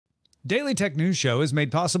Daily Tech News Show is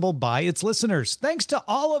made possible by its listeners. Thanks to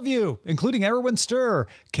all of you, including Erwin Sturr,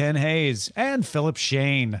 Ken Hayes, and Philip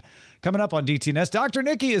Shane. Coming up on DTNS, Dr.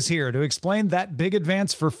 Niki is here to explain that big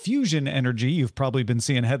advance for fusion energy you've probably been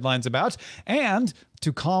seeing headlines about, and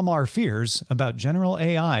to calm our fears about general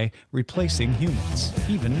AI replacing humans,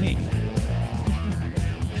 even me.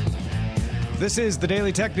 This is the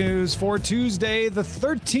Daily Tech News for Tuesday, the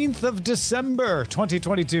 13th of December,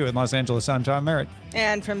 2022 in Los Angeles. I'm Tom Merritt.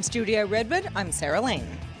 And from Studio Redwood, I'm Sarah Lane.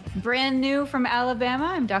 Brand new from Alabama,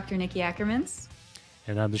 I'm Dr. Niki Ackermans.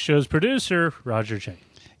 And I'm the show's producer, Roger Chang.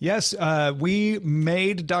 Yes, we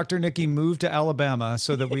made Dr. Niki move to Alabama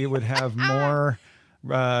so that we would have more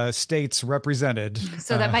states represented.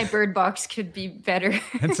 So that my bird box could be better.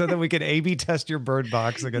 And so that we could A/B test your bird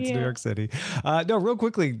box against New York City. No, real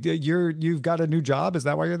quickly, you've got a new job. Is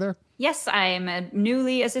that why you're there? Yes, I am a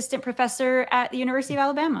newly assistant professor at the University of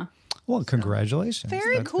Alabama. Well, congratulations.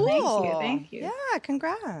 Very cool. Thank you. Yeah,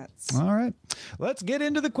 congrats. All right. Let's get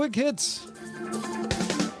into the quick hits.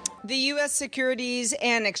 The U.S. Securities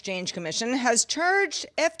and Exchange Commission has charged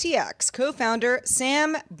FTX co-founder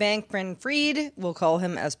Sam Bankman-Fried, we'll call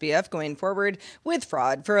him SBF going forward, with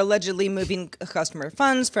fraud for allegedly moving customer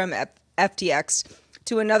funds from FTX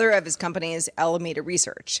to another of his companies, Alameda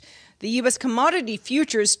Research. The U.S. Commodity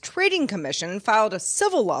Futures Trading Commission filed a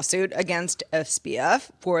civil lawsuit against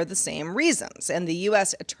SBF for the same reasons, and the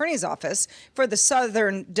U.S. Attorney's Office for the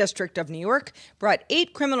Southern District of New York brought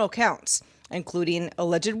 8 criminal counts, including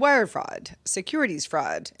alleged wire fraud, securities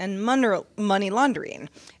fraud, and money laundering.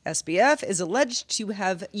 SBF is alleged to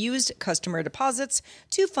have used customer deposits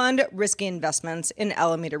to fund risky investments in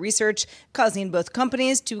Alameda Research, causing both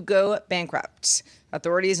companies to go bankrupt.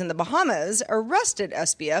 Authorities in the Bahamas arrested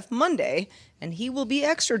SBF Monday, and he will be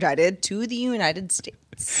extradited to the United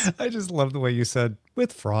States. I just love the way you said,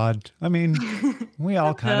 with fraud. I mean, we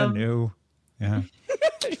all kind of knew. Yeah.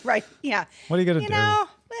 Right, yeah. What are you going to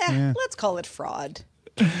do? Let's call it fraud.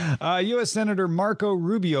 U.S. Senator Marco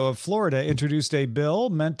Rubio of Florida introduced a bill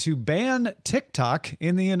meant to ban TikTok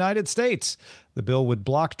in the United States. The bill would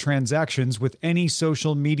block transactions with any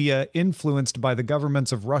social media influenced by the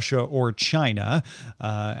governments of Russia or China.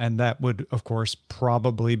 And that would, of course,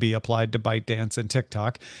 probably be applied to ByteDance and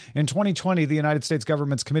TikTok. In 2020, the United States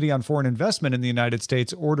government's Committee on Foreign Investment in the United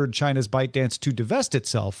States ordered China's ByteDance to divest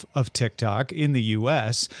itself of TikTok in the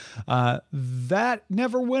U.S. That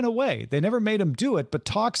never went away. They never made them do it, but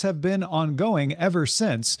talks have been ongoing ever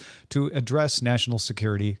since to address national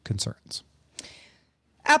security concerns.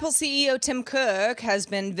 Apple CEO Tim Cook has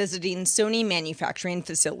been visiting Sony manufacturing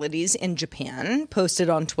facilities in Japan,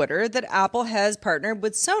 posted on Twitter that Apple has partnered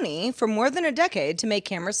with Sony for more than a decade to make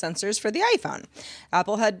camera sensors for the iPhone.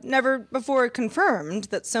 Apple had never before confirmed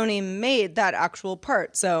that Sony made that actual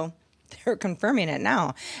part, so they're confirming it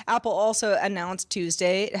now. Apple also announced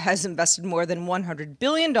Tuesday it has invested more than $100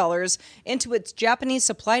 billion into its Japanese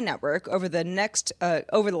supply network over the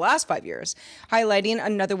last 5 years, highlighting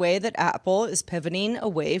another way that Apple is pivoting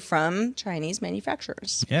away from Chinese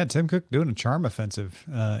manufacturers. Yeah, Tim Cook doing a charm offensive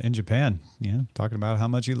in Japan. Yeah, talking about how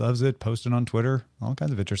much he loves it, posting on Twitter, all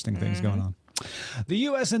kinds of interesting things going on. The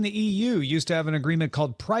U.S. and the EU used to have an agreement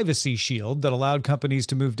called Privacy Shield that allowed companies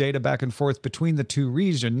to move data back and forth between the two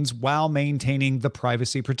regions while maintaining the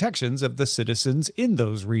privacy protections of the citizens in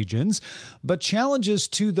those regions. But challenges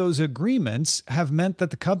to those agreements have meant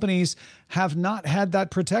that the companies have not had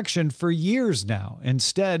that protection for years now,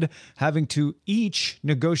 instead having to each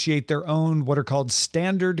negotiate their own what are called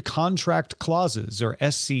standard contract clauses, or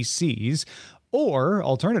SCCs, or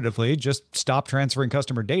alternatively, just stop transferring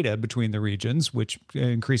customer data between the regions, which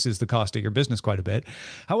increases the cost of your business quite a bit.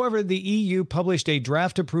 However, the EU published a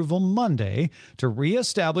draft approval Monday to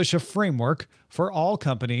reestablish a framework for all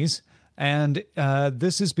companies. And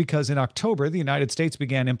this is because in October, the United States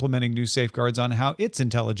began implementing new safeguards on how its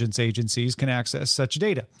intelligence agencies can access such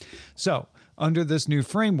data. So, under this new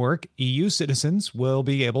framework, EU citizens will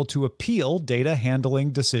be able to appeal data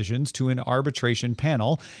handling decisions to an arbitration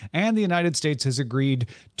panel, and the United States has agreed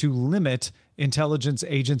to limit intelligence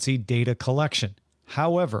agency data collection.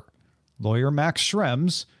 However, lawyer Max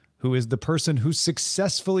Schrems, who is the person who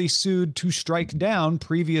successfully sued to strike down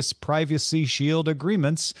previous Privacy Shield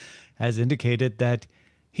agreements, has indicated that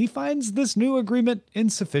he finds this new agreement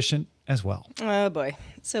insufficient as well. Oh boy.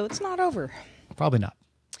 So it's not over. Probably not.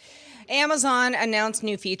 Amazon announced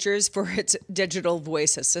new features for its digital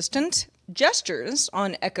voice assistant. Gestures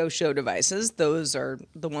on Echo Show devices, those are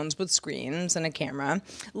the ones with screens and a camera,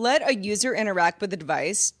 let a user interact with the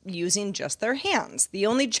device using just their hands. The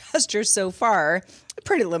only gesture so far,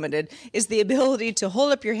 pretty limited, is the ability to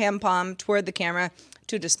hold up your hand palm toward the camera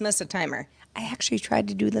to dismiss a timer. I actually tried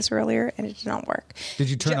to do this earlier and it did not work. Did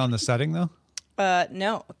you turn on the setting though?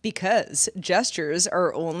 No, because gestures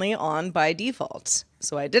are only on by default.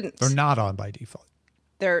 So I didn't. They're not on by default.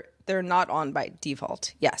 They're not on by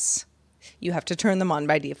default. Yes. You have to turn them on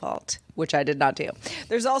by default, which I did not do.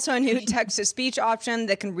 There's also a new text-to-speech option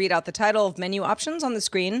that can read out the title of menu options on the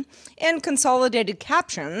screen, and consolidated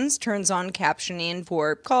captions turns on captioning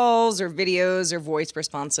for calls or videos or voice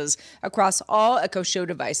responses across all Echo Show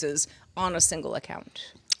devices on a single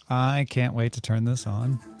account. I can't wait to turn this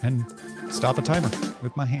on and stop a timer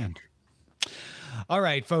with my hand. All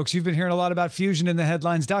right, folks, you've been hearing a lot about Fusion in the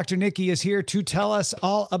headlines. Dr. Niki is here to tell us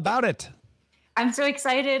all about it. I'm so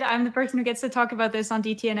excited. I'm the person who gets to talk about this on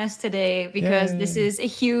DTNS today because this is a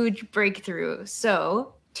huge breakthrough.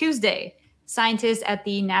 So Tuesday, scientists at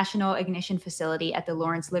the National Ignition Facility at the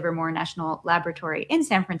Lawrence Livermore National Laboratory in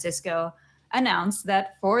San Francisco announced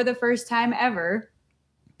that for the first time ever,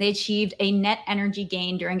 they achieved a net energy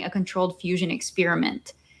gain during a controlled fusion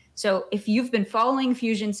experiment. So if you've been following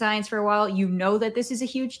fusion science for a while, you know that this is a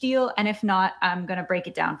huge deal. And if not, I'm going to break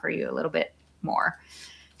it down for you a little bit more.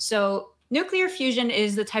 So nuclear fusion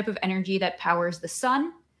is the type of energy that powers the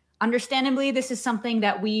sun. Understandably, this is something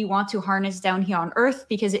that we want to harness down here on Earth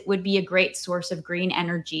because it would be a great source of green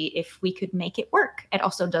energy if we could make it work. It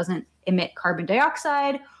also doesn't emit carbon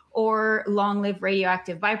dioxide or long-lived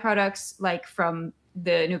radioactive byproducts like from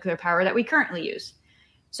the nuclear power that we currently use.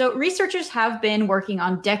 So researchers have been working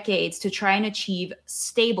on decades to try and achieve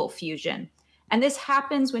stable fusion. And this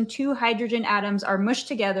happens when two hydrogen atoms are mushed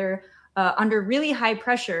together under really high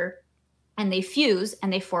pressure, and they fuse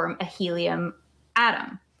and they form a helium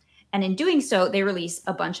atom. And in doing so, they release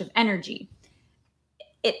a bunch of energy.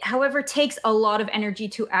 It, however, takes a lot of energy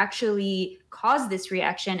to actually cause this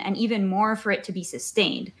reaction and even more for it to be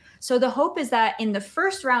sustained. So the hope is that in the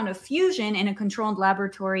first round of fusion in a controlled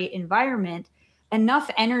laboratory environment, enough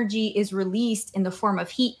energy is released in the form of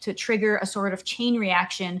heat to trigger a sort of chain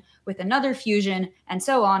reaction with another fusion and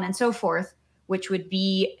so on and so forth, which would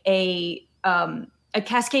be a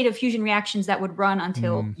cascade of fusion reactions that would run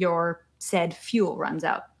until your said fuel runs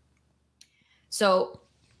out.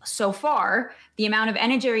 So far, the amount of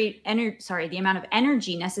energy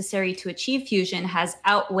necessary to achieve fusion has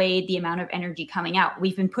outweighed the amount of energy coming out.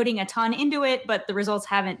 We've been putting a ton into it, but the results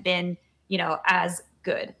haven't been, as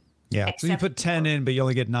good. Yeah. So you put 10 in, but you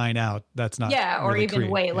only get 9 out. That's not. Yeah. Or even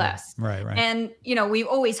way less. Right. And, we've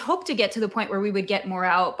always hoped to get to the point where we would get more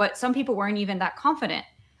out, but some people weren't even that confident.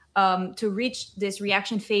 To reach this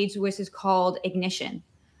reaction phase, which is called ignition.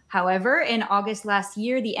 However, in August last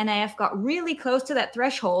year, the NIF got really close to that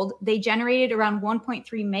threshold. They generated around 1.3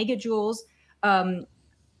 megajoules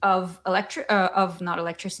not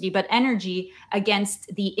electricity, but energy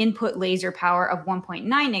against the input laser power of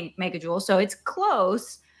 1.9 megajoules. So it's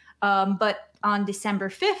close. But on December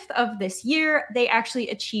 5th of this year, they actually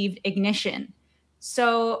achieved ignition.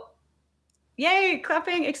 So yay,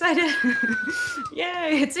 clapping, excited.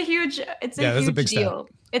 Yay, it's a huge deal. Step.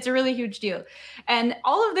 It's a really huge deal. And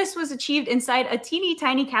all of this was achieved inside a teeny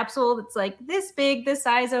tiny capsule that's like this big, the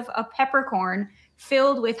size of a peppercorn,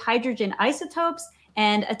 filled with hydrogen isotopes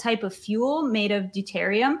and a type of fuel made of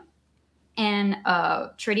deuterium and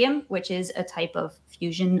tritium, which is a type of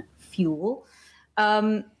fusion fuel.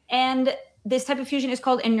 And this type of fusion is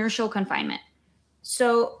called inertial confinement.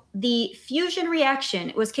 So the fusion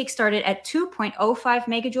reaction was kickstarted at 2.05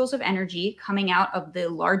 megajoules of energy coming out of the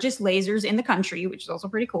largest lasers in the country, which is also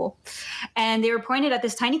pretty cool. And they were pointed at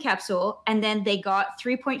this tiny capsule, and then they got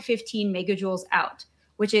 3.15 megajoules out,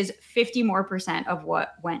 which is 50% more of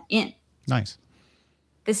what went in. Nice.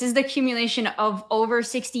 This is the accumulation of over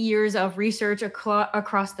 60 years of research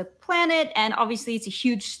across the planet. And obviously, it's a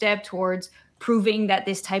huge step towards proving that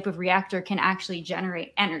this type of reactor can actually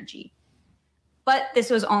generate energy. But this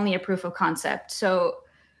was only a proof of concept. So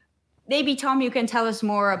maybe, Tom, you can tell us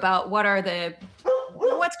more about what's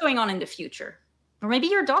going on in the future. Or maybe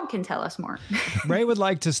your dog can tell us more. Ray would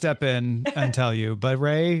like to step in and tell you, but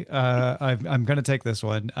Ray, I'm going to take this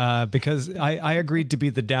one because I agreed to be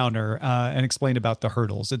the downer and explain about the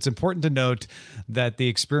hurdles. It's important to note that the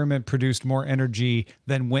experiment produced more energy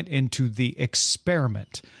than went into the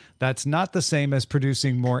experiment. That's not the same as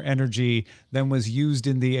producing more energy than was used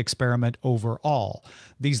in the experiment overall.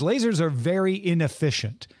 These lasers are very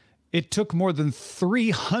inefficient. It took more than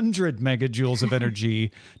 300 megajoules of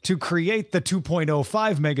energy to create the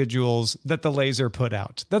 2.05 megajoules that the laser put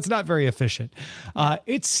out. That's not very efficient.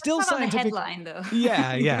 It's still not scientific. On the headline, though.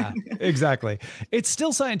 Yeah, exactly. It's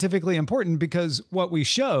still scientifically important because what we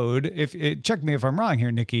showed, check me if I'm wrong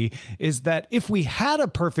here, Niki, is that if we had a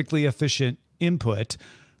perfectly efficient input,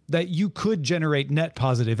 that you could generate net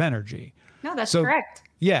positive energy. No, that's correct.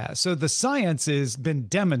 Yeah, so the science has been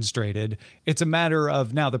demonstrated. It's a matter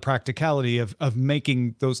of now the practicality of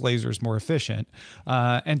making those lasers more efficient.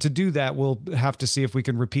 And to do that, we'll have to see if we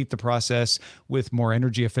can repeat the process with more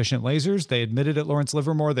energy efficient lasers. They admitted at Lawrence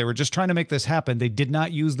Livermore they were just trying to make this happen. They did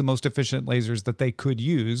not use the most efficient lasers that they could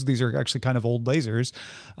use. These are actually kind of old lasers.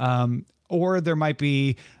 Or there might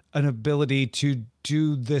be an ability to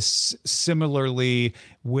do this similarly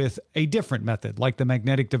with a different method, like the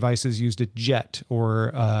magnetic devices used at JET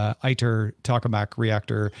or ITER tokamak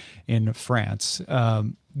reactor in France.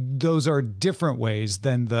 Those are different ways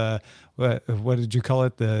than the what did you call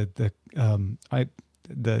it? The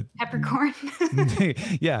peppercorn.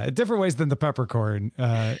 Yeah, different ways than the peppercorn.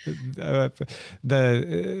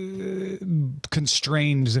 The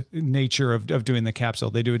constrained nature of doing the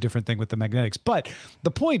capsule. They do a different thing with the magnetics. But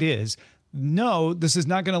the point is, no, this is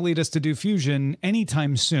not going to lead us to do fusion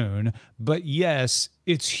anytime soon. But yes,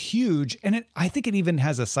 it's huge. And I think it even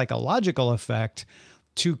has a psychological effect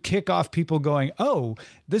to kick off people going, oh,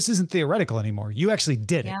 this isn't theoretical anymore. You actually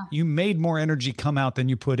did it. You made more energy come out than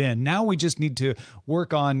you put in. Now we just need to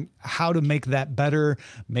work on how to make that better,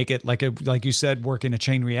 make it like you said, work in a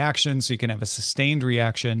chain reaction so you can have a sustained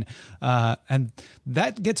reaction. And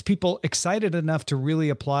that gets people excited enough to really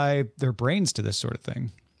apply their brains to this sort of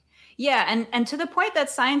thing. Yeah, and to the point that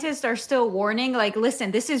scientists are still warning, like, listen,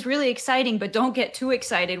 this is really exciting, but don't get too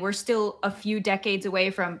excited. We're still a few decades away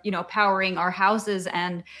from, powering our houses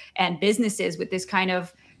and businesses with this kind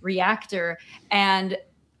of reactor. And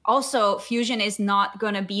also, fusion is not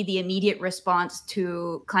going to be the immediate response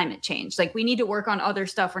to climate change. Like, we need to work on other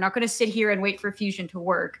stuff. We're not going to sit here and wait for fusion to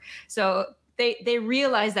work. So they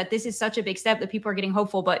realize that this is such a big step that people are getting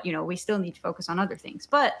hopeful, but, we still need to focus on other things.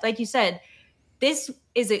 But like you said, this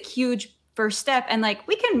is a huge first step. And like,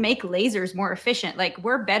 we can make lasers more efficient. Like,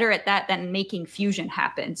 we're better at that than making fusion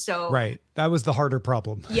happen. So right. That was the harder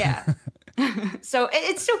problem. Yeah. So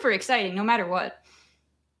it's super exciting no matter what.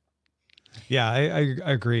 Yeah, I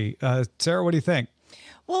agree. Sarah, what do you think?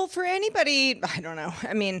 Well, for anybody, I don't know.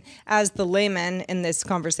 I mean, as the layman in this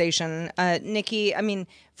conversation, Niki, I mean,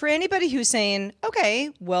 for anybody who's saying, okay,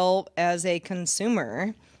 well, as a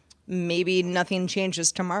consumer, maybe nothing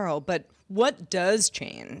changes tomorrow, but what does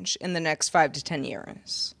change in the next 5 to 10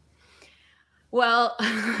 years? Well,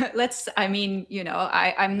 I'm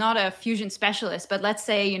not a fusion specialist, but let's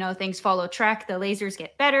say, things follow track, the lasers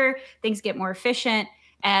get better, things get more efficient.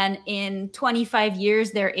 And in 25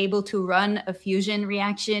 years, they're able to run a fusion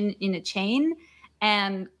reaction in a chain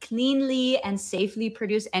and cleanly and safely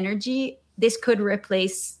produce energy. This could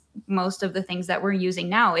replace most of the things that we're using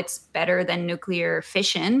now. It's better than nuclear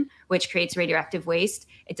fission, which creates radioactive waste.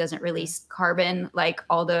 It doesn't release carbon like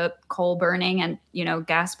all the coal burning and,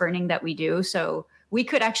 gas burning that we do. So we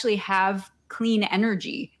could actually have clean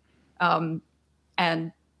energy,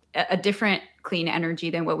 and a different clean energy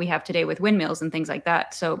than what we have today with windmills and things like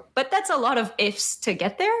that. So, but that's a lot of ifs to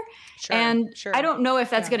get there. Sure. I don't know if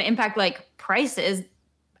that's going to impact like prices.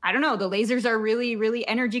 I don't know. The lasers are really, really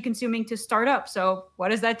energy consuming to start up. So what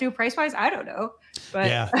does that do price wise? I don't know. But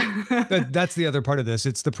yeah, that's the other part of this.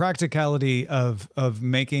 It's the practicality of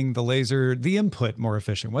making the laser, the input, more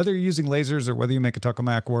efficient. Whether you're using lasers or whether you make a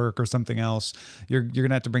tokamak work or something else, you're going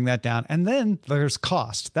to have to bring that down. And then there's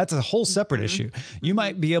cost. That's a whole separate issue. You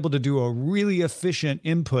might be able to do a really efficient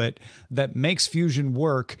input that makes fusion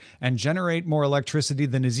work and generate more electricity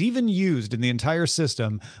than is even used in the entire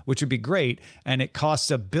system, which would be great. And it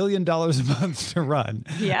costs $1 billion a month to run.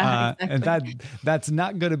 Yeah, exactly. And that's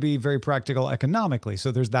not going to be very practical economically.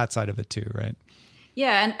 So there's that side of it too, right?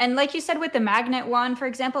 Yeah. And like you said, with the magnet one, for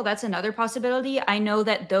example, that's another possibility. I know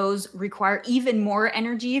that those require even more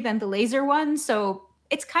energy than the laser one. So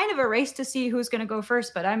it's kind of a race to see who's going to go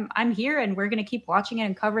first. But I'm here and we're going to keep watching it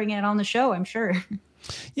and covering it on the show, I'm sure.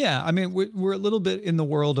 Yeah, I mean, we're a little bit in the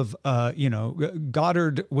world of,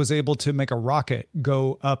 Goddard was able to make a rocket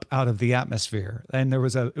go up out of the atmosphere. And it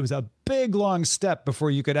was a big, long step before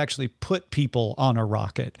you could actually put people on a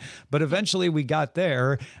rocket. But eventually we got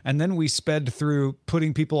there, and then we sped through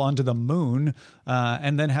putting people onto the moon,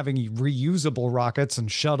 and then having reusable rockets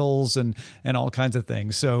and shuttles and all kinds of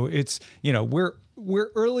things. So it's, we're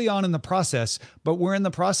early on in the process, but we're in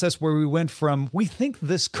the process where we went from, we think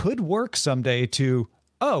this could work someday to,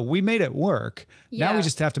 oh, we made it work. Yeah. Now we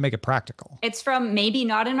just have to make it practical. It's from maybe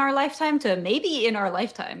not in our lifetime to maybe in our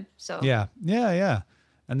lifetime. So yeah.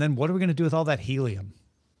 And then what are we going to do with all that helium?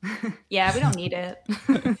 Yeah, we don't need it.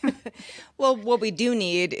 Well, what we do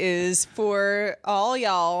need is for all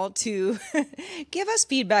y'all to give us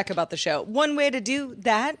feedback about the show. One way to do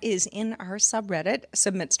that is in our subreddit.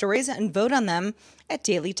 Submit stories and vote on them at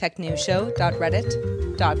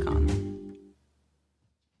dailytechnewsshow.reddit.com.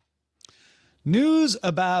 News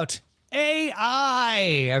about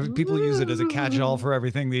AI. People use it as a catch-all for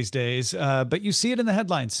everything these days, but you see it in the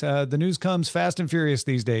headlines. The news comes fast and furious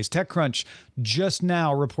these days. TechCrunch just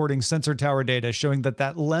now reporting Sensor Tower data showing that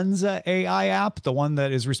Lensa AI app, the one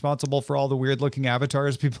that is responsible for all the weird-looking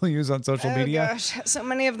avatars people use on social media. Oh gosh, so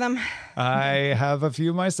many of them. I have a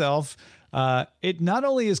few myself. It not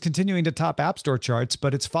only is continuing to top App Store charts,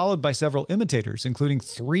 but it's followed by several imitators, including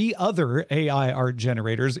 3 other AI art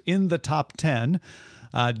generators in the top 10.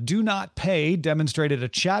 Do Not Pay demonstrated a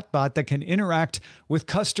chatbot that can interact with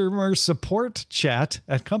customer support chat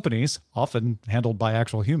at companies, often handled by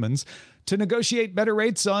actual humans, to negotiate better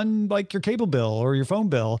rates on like your cable bill or your phone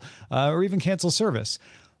bill, or even cancel service.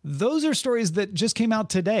 Those are stories that just came out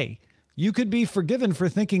today. You could be forgiven for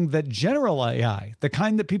thinking that general AI, the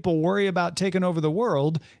kind that people worry about taking over the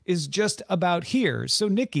world, is just about here. So,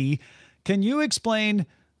 Niki, can you explain,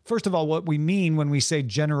 first of all, what we mean when we say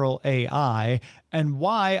general AI and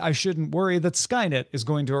why I shouldn't worry that Skynet is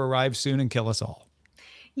going to arrive soon and kill us all?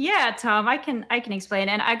 Yeah, Tom, I can explain.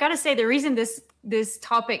 And I got to say, the reason this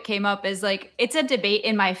topic came up is like, it's a debate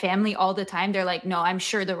in my family all the time. They're like, no, I'm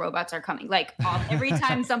sure the robots are coming. Like every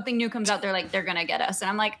time something new comes out, they're like, they're going to get us. And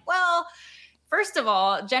I'm like, well, first of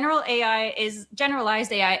all,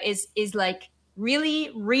 generalized AI is like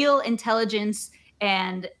really real intelligence,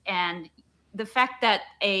 and the fact that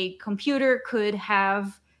a computer could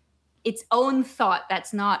have its own thought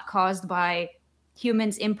that's not caused by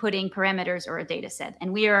humans inputting parameters or a data set.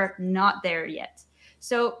 And we are not there yet.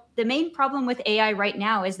 So the main problem with AI right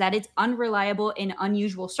now is that it's unreliable in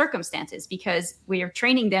unusual circumstances because we are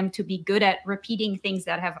training them to be good at repeating things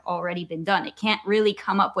that have already been done. It can't really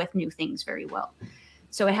come up with new things very well.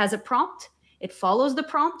 So it has a prompt. It follows the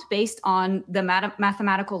prompt based on the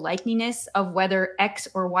mathematical likeliness of whether X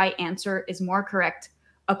or Y answer is more correct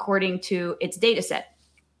according to its data set.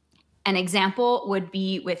 An example would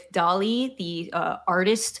be with DALL-E, the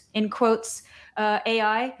artist in quotes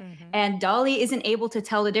AI. Mm-hmm. And DALL-E isn't able to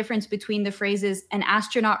tell the difference between the phrases an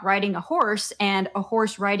astronaut riding a horse and a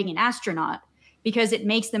horse riding an astronaut because it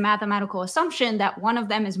makes the mathematical assumption that one of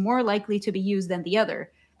them is more likely to be used than the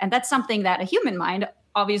other. And that's something that a human mind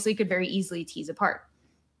obviously could very easily tease apart.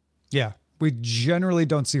 Yeah. We generally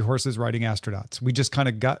don't see horses riding astronauts. We just kind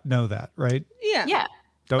of know that, right? Yeah. Yeah.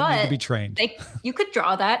 Don't need to be trained. You could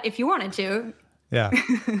draw that if you wanted to. Yeah.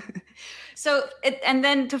 So, and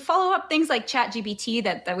then to follow up things like ChatGPT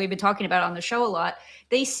that we've been talking about on the show a lot,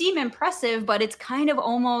 they seem impressive, but it's kind of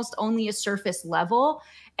almost only a surface level.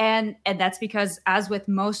 And that's because, as with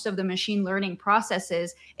most of the machine learning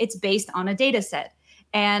processes, it's based on a data set.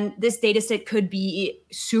 And this data set could be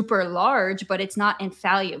super large, but it's not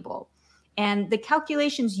infallible. And the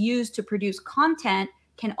calculations used to produce content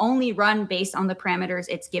can only run based on the parameters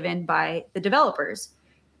it's given by the developers.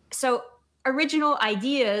 So original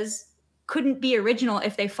ideas couldn't be original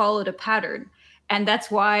if they followed a pattern. And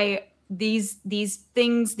that's why these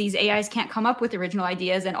AIs can't come up with original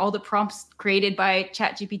ideas, and all the prompts created by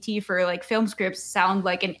ChatGPT for like film scripts sound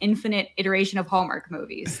like an infinite iteration of Hallmark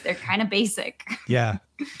movies. They're kind of basic. Yeah.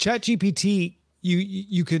 ChatGPT,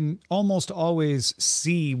 you can almost always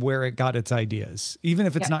see where it got its ideas, even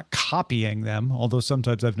if it's not copying them, although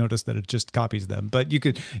sometimes I've noticed that it just copies them. But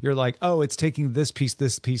you're like, oh, it's taking this piece,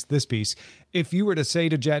 this piece, this piece. If you were to say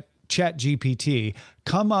to ChatGPT,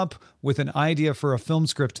 come up with an idea for a film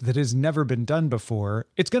script that has never been done before,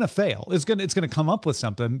 it's going to fail. It's going to come up with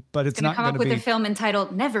something, but it's not going to be... come up with a film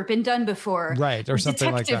entitled Never Been Done Before. Right, or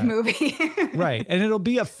something like that. Detective movie. Right, and it'll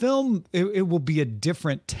be a film, it will be a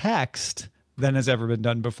different text than has ever been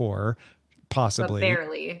done before, possibly. But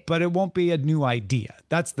barely. But it won't be a new idea.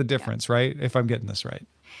 That's the difference, right? If I'm getting this right.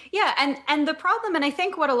 Yeah, and the problem, and I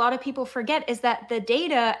think what a lot of people forget, is that the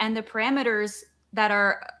data and the parameters that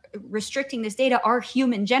are restricting this data are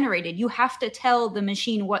human generated. You have to tell the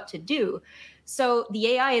machine what to do. So the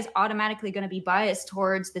AI is automatically going to be biased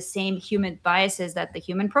towards the same human biases that the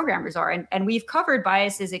human programmers are. And we've covered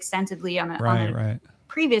biases extensively on a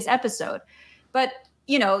previous episode. But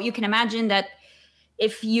you can imagine that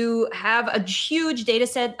if you have a huge data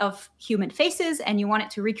set of human faces and you want it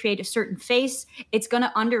to recreate a certain face, it's going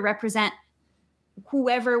to underrepresent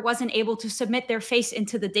whoever wasn't able to submit their face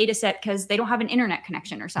into the data set because they don't have an internet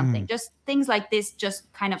connection or something. Just things like this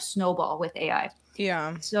just kind of snowball with AI.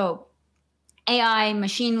 Yeah. So AI,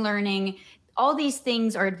 machine learning, all these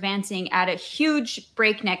things are advancing at a huge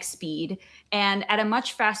breakneck speed and at a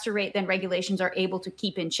much faster rate than regulations are able to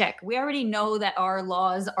keep in check. We already know that our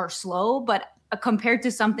laws are slow, but compared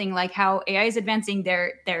to something like how AI is advancing,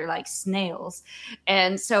 they're like snails.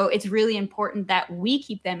 And so it's really important that we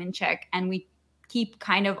keep them in check and we keep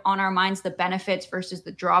kind of on our minds the benefits versus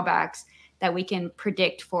the drawbacks that we can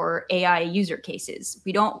predict for AI user cases.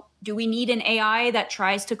 Do we need an AI that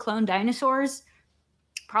tries to clone dinosaurs?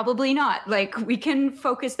 Probably not. Like, we can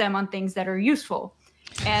focus them on things that are useful.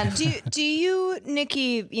 And do you,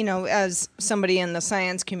 Niki, as somebody in the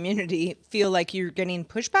science community, feel like you're getting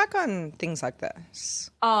pushback on things like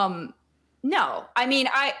this? No. I mean,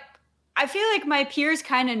 I feel like my peers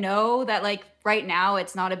kind of know that, like, right now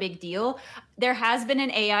it's not a big deal. There has been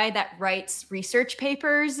an AI that writes research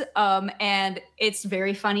papers, and it's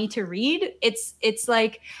very funny to read. It's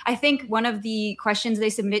like, I think one of the questions they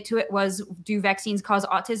submit to it was, do vaccines cause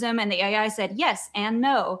autism? And the AI said yes and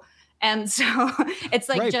no. And so it's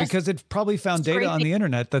like, right, just because it probably found data on the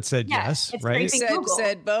internet that said yes, right?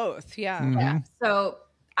 Said both, yeah. Mm-hmm. Yeah. So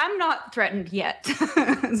I'm not threatened yet,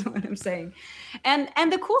 is what I'm saying.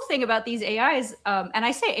 And the cool thing about these AIs, and I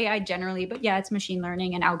say AI generally, but yeah, it's machine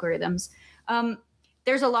learning and algorithms.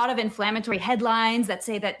 There's a lot of inflammatory headlines that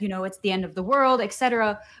say that, it's the end of the world, et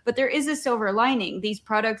cetera. But there is a silver lining. These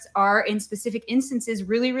products are, in specific instances,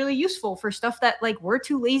 really, really useful for stuff that, like, we're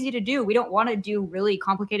too lazy to do. We don't want to do really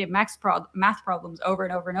complicated math problems over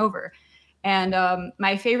and over and over. And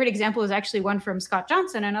my favorite example is actually one from Scott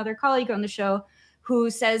Johnson, another colleague on the show, who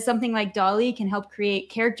says something like DALL-E can help create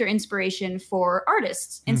character inspiration for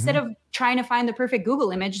artists. Instead of trying to find the perfect Google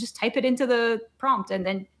image, just type it into the prompt and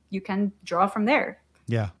then you can draw from there.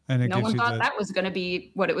 Yeah. And no one thought that was going to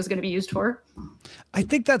be what it was going to be used for. I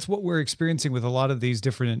think that's what we're experiencing with a lot of these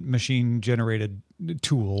different machine generated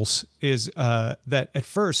tools is that at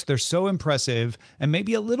first they're so impressive and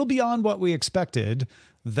maybe a little beyond what we expected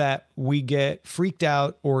that we get freaked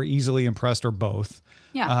out or easily impressed or both.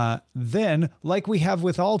 Yeah. Then, like we have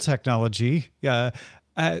with all technology,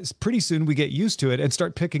 pretty soon we get used to it and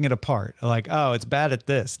start picking it apart. Like, oh, it's bad at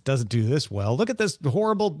this, doesn't do this well. Look at this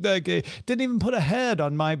horrible, didn't even put a head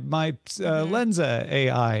on my Lenza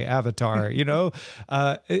AI avatar.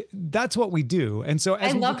 That's what we do. And so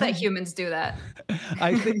I love that humans do that.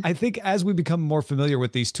 I think as we become more familiar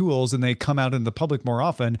with these tools and they come out in the public more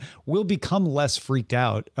often, we'll become less freaked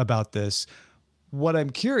out about this. What I'm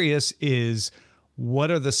curious is,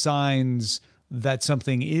 what are the signs that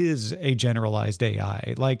something is a generalized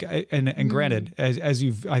AI? Like, and granted, as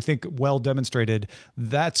you've, I think, well demonstrated,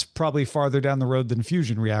 that's probably farther down the road than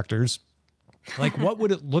fusion reactors. Like, what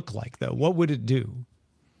would it look like, though? What would it do?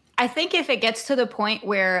 I think if it gets to the point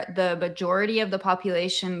where the majority of the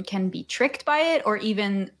population can be tricked by it, or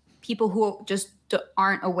even people who just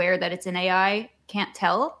aren't aware that it's an AI can't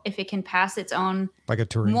tell, if it can pass its own, like a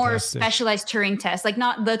Turing more specialized Turing test, like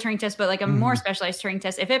not the Turing test, but like a more specialized Turing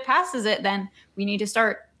test. If it passes it, then we need to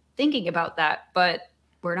start thinking about that. But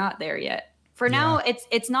we're not there yet. For now,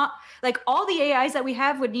 it's not like all the AIs that we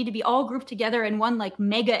have would need to be all grouped together in one like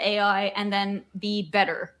mega AI and then be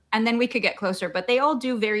better. And then we could get closer, but they all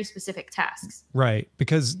do very specific tasks. Right.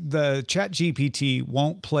 Because the ChatGPT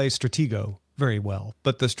won't play Stratego very well,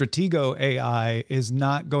 but the Stratego AI is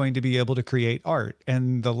not going to be able to create art,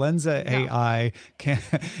 and the Lenza AI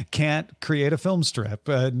can't create a film strip.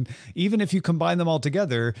 And even if you combine them all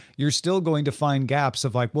together, you're still going to find gaps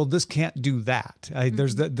of like, well, this can't do that.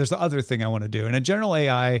 There's the other thing I want to do. And a general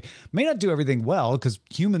AI may not do everything well because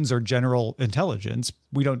humans are general intelligence.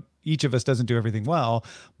 Each of us doesn't do everything well,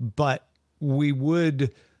 but we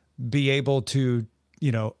would be able to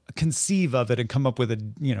conceive of it and come up with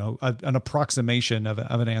an approximation of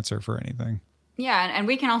an answer for anything. Yeah. And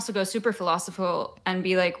we can also go super philosophical and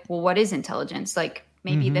be like, well, what is intelligence? Like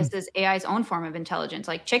maybe this is AI's own form of intelligence.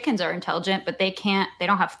 Like chickens are intelligent, but they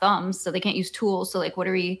don't have thumbs, so they can't use tools. So like, where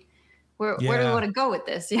do we want to go with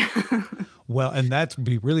this? Yeah. Well, and that would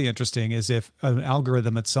be really interesting is if an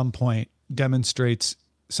algorithm at some point demonstrates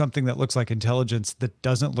something that looks like intelligence that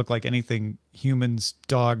doesn't look like anything humans,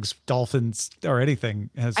 dogs, dolphins, or anything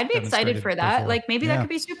has. I'd be excited for that. Before. Like maybe that could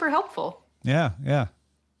be super helpful. Yeah. Yeah.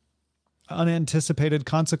 Unanticipated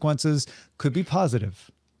consequences could be positive.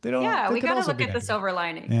 They don't. Yeah. We got to look at the silver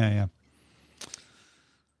lining. Yeah. Yeah.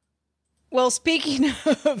 Well, speaking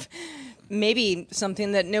of maybe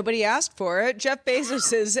something that nobody asked for, Jeff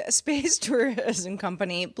Bezos' space tourism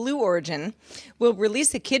company, Blue Origin, will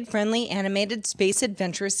release a kid-friendly animated space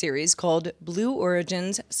adventure series called Blue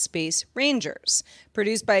Origin's Space Rangers,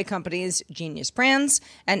 produced by companies Genius Brands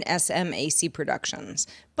and SMAC Productions.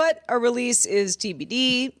 But a release is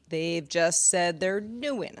TBD. They've just said they're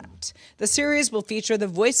doing it. The series will feature the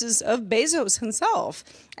voices of Bezos himself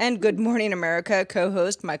and Good Morning America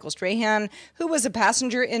co-host Michael Strahan, who was a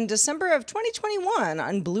passenger in December of 2021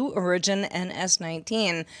 on Blue Origin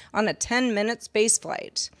NS-19 on a 10-minute space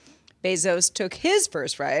flight. Bezos took his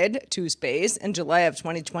first ride to space in July of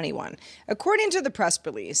 2021. According to the press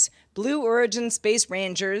release, Blue Origin Space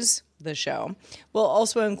Rangers, the show, will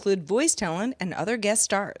also include voice talent and other guest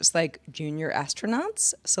stars like junior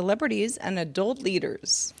astronauts, celebrities, and adult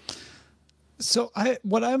leaders. So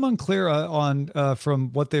what I'm unclear on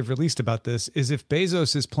from what they've released about this is if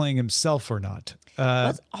Bezos is playing himself or not.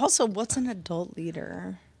 What's an adult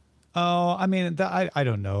leader? Oh, I mean, I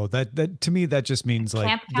don't know. That to me that just means like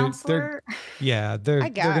camp counselor. They're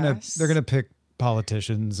gonna pick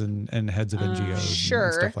politicians and heads of NGOs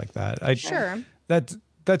and stuff like that. Sure.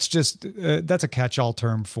 That's just that's a catch-all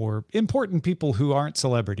term for important people who aren't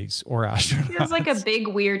celebrities or astronauts. Feels like a big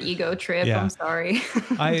weird ego trip. Yeah. I'm sorry.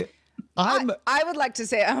 I would like to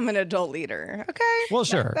say I'm an adult leader. Okay. Well,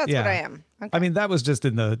 sure. That's what I am. Okay. I mean, that was just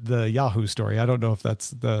in the Yahoo story. I don't know if that's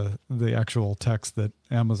the actual text that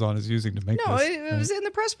Amazon is using to make this. No, it was in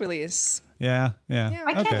the press release. Yeah.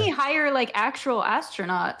 Why can't he hire like actual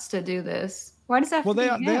astronauts to do this? Why does that have to be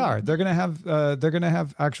him? They are. They're gonna have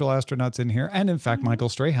actual astronauts in here, and in fact, Michael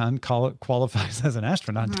Strahan qualifies as an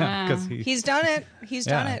astronaut now because he's done it. He's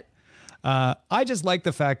done it. I just like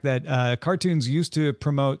the fact that cartoons used to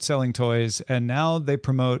promote selling toys, and now they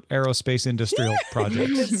promote aerospace industrial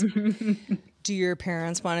projects. Do your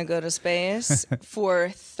parents want to go to space? For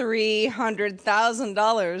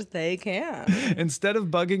 $300,000, they can. Instead of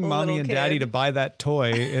bugging mommy and daddy to buy that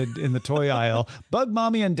toy in the toy aisle, bug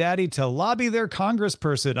mommy and daddy to lobby their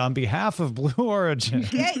congressperson on behalf of Blue Origin.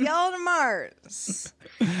 Get y'all to Mars.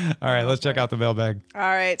 All right, let's check out the mailbag. All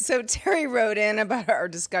right. So Terry wrote in about our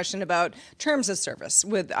discussion about terms of service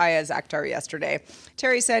with Aya's Akhtar yesterday.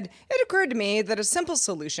 Terry said, it occurred to me that a simple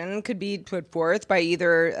solution could be put forth by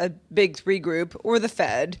either a big three group or the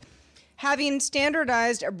Fed, having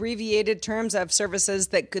standardized abbreviated terms of services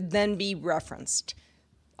that could then be referenced,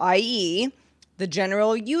 i.e., the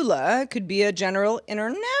general EULA could be a general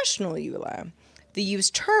international EULA. The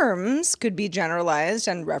use terms could be generalized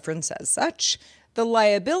and referenced as such. The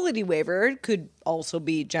liability waiver could also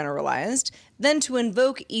be generalized. Then to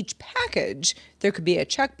invoke each package, there could be a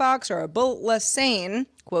checkbox or a bullet list saying,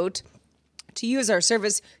 quote, to use our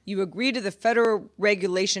service, you agree to the Federal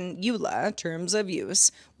Regulation EULA, terms of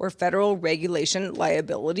use, or Federal Regulation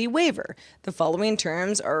Liability Waiver. The following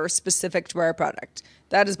terms are specific to our product.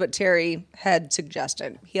 That is what Terry had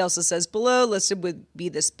suggested. He also says below listed would be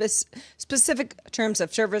the specific terms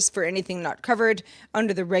of service for anything not covered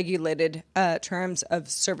under the regulated terms of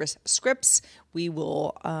service scripts. We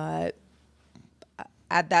will add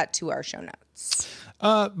that to our show notes.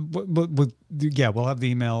 We'll have the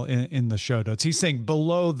email in the show notes. He's saying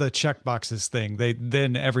below the checkboxes thing,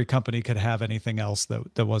 then every company could have anything else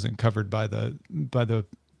that wasn't covered by the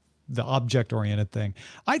object-oriented thing.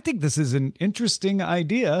 I think this is an interesting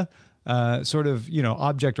idea, sort of,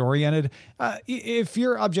 object-oriented. If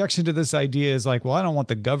your objection to this idea is like, well, I don't want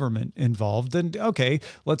the government involved, then okay,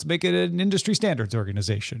 let's make it an industry standards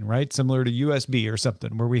organization, right? Similar to USB or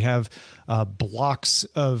something, where we have blocks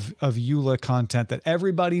of EULA content that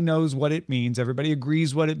everybody knows what it means. Everybody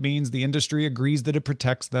agrees what it means. The industry agrees that it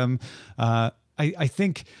protects them. I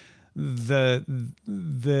think the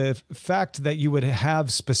fact that you would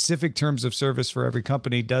have specific terms of service for every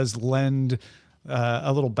company does lend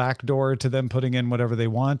a little backdoor to them putting in whatever they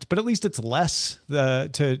want, but at least it's less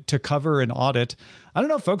to cover and audit. I don't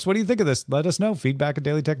know, folks. What do you think of this? Let us know. Feedback at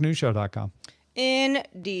dailytechnewsshow.com.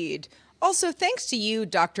 Indeed. Also, thanks to you,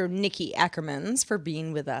 Dr. Niki Ackermans, for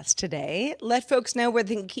being with us today. Let folks know where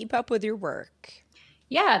they can keep up with your work.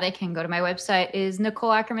 Yeah, they can go to my website is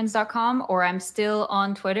NicoleAckermans.com, or I'm still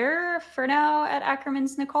on Twitter for now at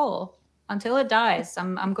AckermansNicole. Until it dies.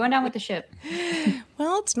 I'm going down with the ship.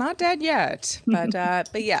 Well, it's not dead yet, but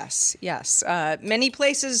yes. Many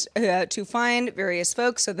places to find various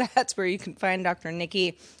folks, so that's where you can find Dr.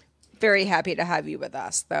 Niki. Very happy to have you with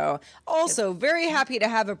us, though. Also, very happy to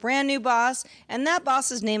have a brand new boss, and that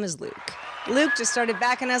boss's name is Luke. Luke just started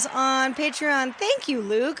backing us on Patreon. Thank you,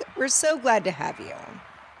 Luke. We're so glad to have you.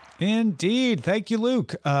 Indeed. Thank you,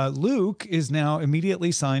 Luke. Luke is now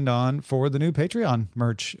immediately signed on for the new Patreon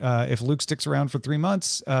merch. If Luke sticks around for 3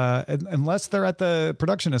 months, unless they're at the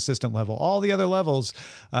production assistant level, all the other levels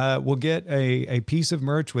will get a piece of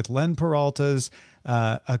merch with Len Peralta's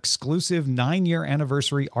exclusive 9-year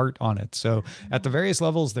anniversary art on it. So at the various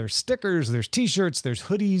levels, there's stickers, there's t-shirts, there's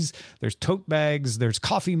hoodies, there's tote bags, there's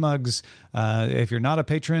coffee mugs. If you're not a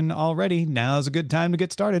patron already, now's a good time to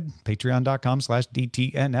get started.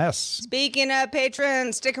 Patreon.com/DTNS. Speaking of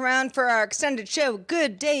patrons, stick around for our extended show,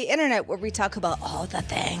 Good Day Internet, where we talk about all the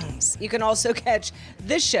things. You can also catch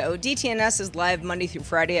this show. DTNS is live Monday through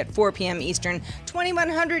Friday at 4 p.m. Eastern,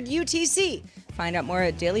 2100 UTC. Find out more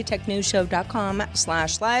at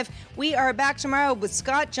dailytechnewsshow.com/live. We are back tomorrow with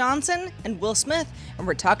Scott Johnson and Will Smith, and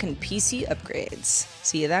we're talking PC upgrades.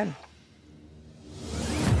 See you then.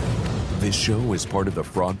 This show is part of the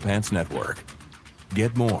Frog Pants Network.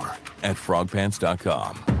 Get more at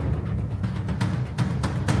frogpants.com.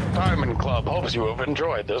 Diamond Club hopes you have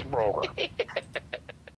enjoyed this program.